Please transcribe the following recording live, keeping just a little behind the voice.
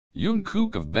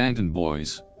Jungkook of Bangtan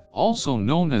Boys, also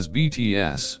known as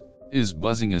BTS, is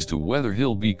buzzing as to whether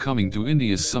he'll be coming to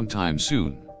India sometime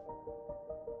soon.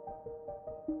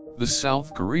 The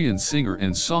South Korean singer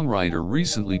and songwriter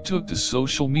recently took to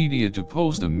social media to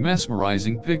post a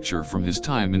mesmerizing picture from his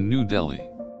time in New Delhi.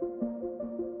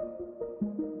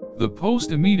 The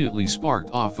post immediately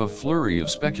sparked off a flurry of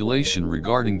speculation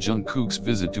regarding Jungkook's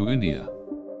visit to India.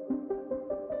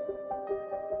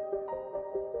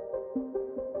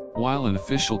 While an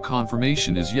official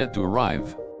confirmation is yet to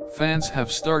arrive, fans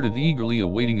have started eagerly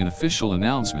awaiting an official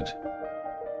announcement.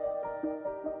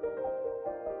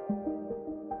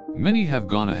 Many have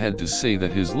gone ahead to say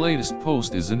that his latest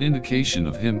post is an indication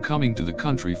of him coming to the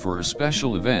country for a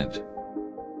special event.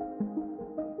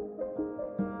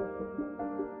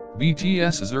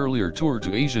 BTS's earlier tour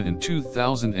to Asia in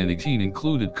 2018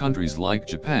 included countries like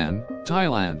Japan,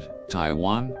 Thailand,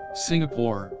 Taiwan,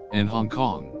 Singapore, and Hong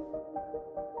Kong.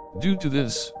 Due to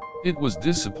this, it was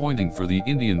disappointing for the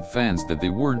Indian fans that they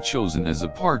weren't chosen as a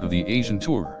part of the Asian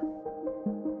tour.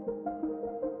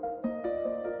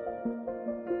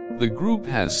 The group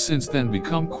has since then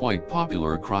become quite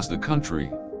popular across the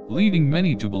country, leading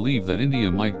many to believe that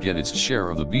India might get its share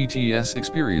of the BTS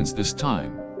experience this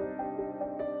time.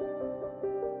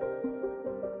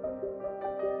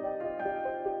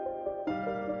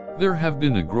 There have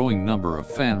been a growing number of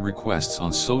fan requests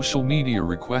on social media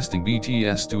requesting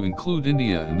BTS to include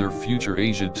India in their future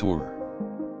Asia tour.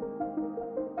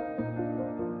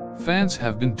 Fans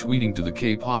have been tweeting to the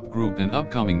K-pop group and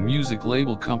upcoming music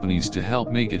label companies to help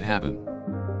make it happen.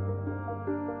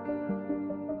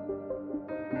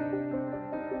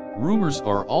 Rumors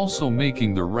are also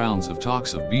making the rounds of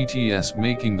talks of BTS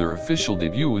making their official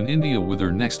debut in India with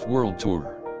their next world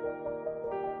tour.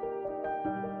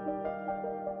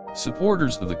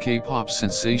 Supporters of the K-pop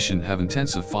sensation have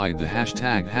intensified the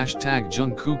hashtag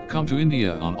Jungkook come to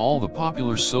India on all the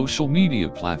popular social media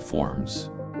platforms.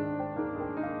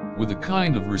 With the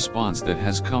kind of response that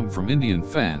has come from Indian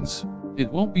fans,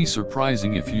 it won't be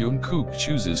surprising if Jungkook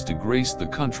chooses to grace the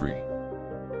country.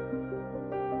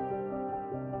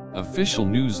 Official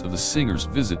news of the singer's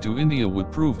visit to India would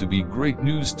prove to be great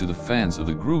news to the fans of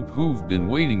the group who've been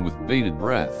waiting with bated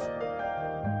breath.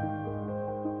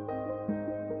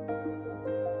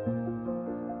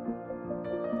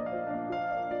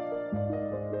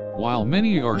 While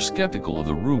many are skeptical of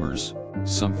the rumors,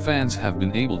 some fans have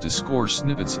been able to score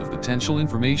snippets of potential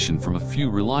information from a few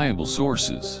reliable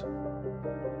sources.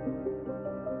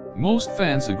 Most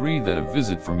fans agree that a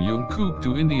visit from Jungkook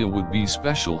to India would be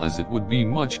special as it would be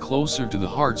much closer to the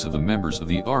hearts of the members of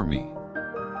the army.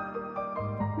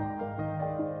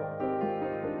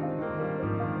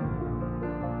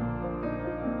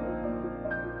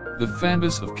 The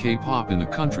fanbase of K-pop in the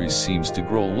country seems to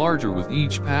grow larger with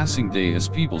each passing day as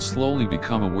people slowly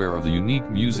become aware of the unique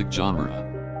music genre.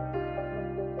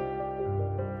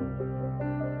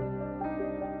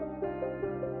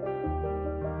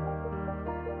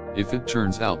 If it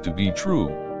turns out to be true,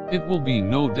 it will be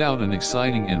no doubt an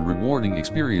exciting and rewarding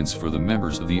experience for the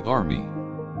members of the army.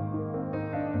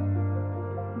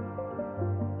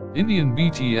 Indian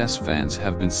BTS fans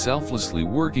have been selflessly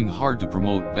working hard to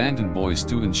promote Bangtan Boys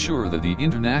to ensure that the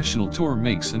international tour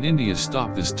makes an India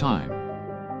stop this time.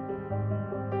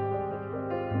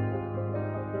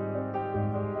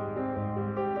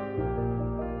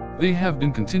 They have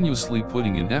been continuously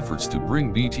putting in efforts to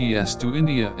bring BTS to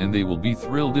India, and they will be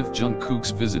thrilled if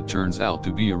Jungkook's visit turns out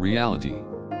to be a reality.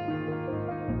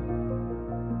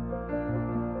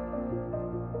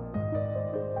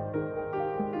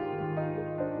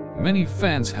 Many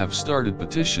fans have started a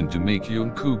petition to make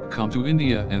Jungkook come to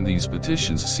India, and these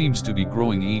petitions seems to be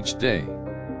growing each day.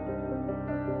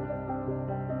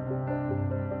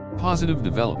 Positive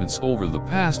developments over the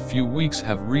past few weeks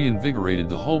have reinvigorated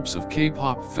the hopes of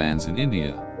K-pop fans in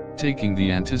India, taking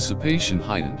the anticipation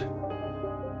heightened.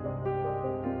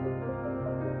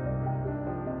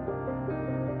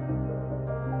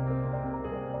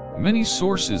 Many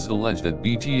sources allege that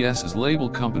BTS's label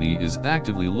company is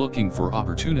actively looking for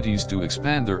opportunities to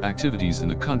expand their activities in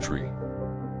the country.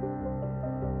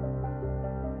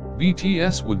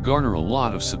 BTS would garner a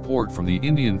lot of support from the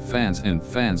Indian fans and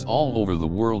fans all over the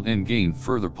world and gain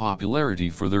further popularity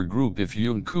for their group if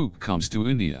Jungkook comes to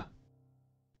India.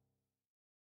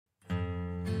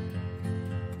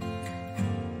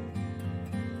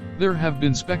 There have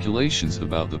been speculations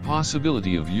about the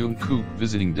possibility of Jungkook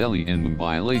visiting Delhi and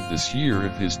Mumbai late this year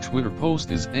if his Twitter post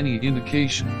is any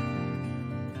indication.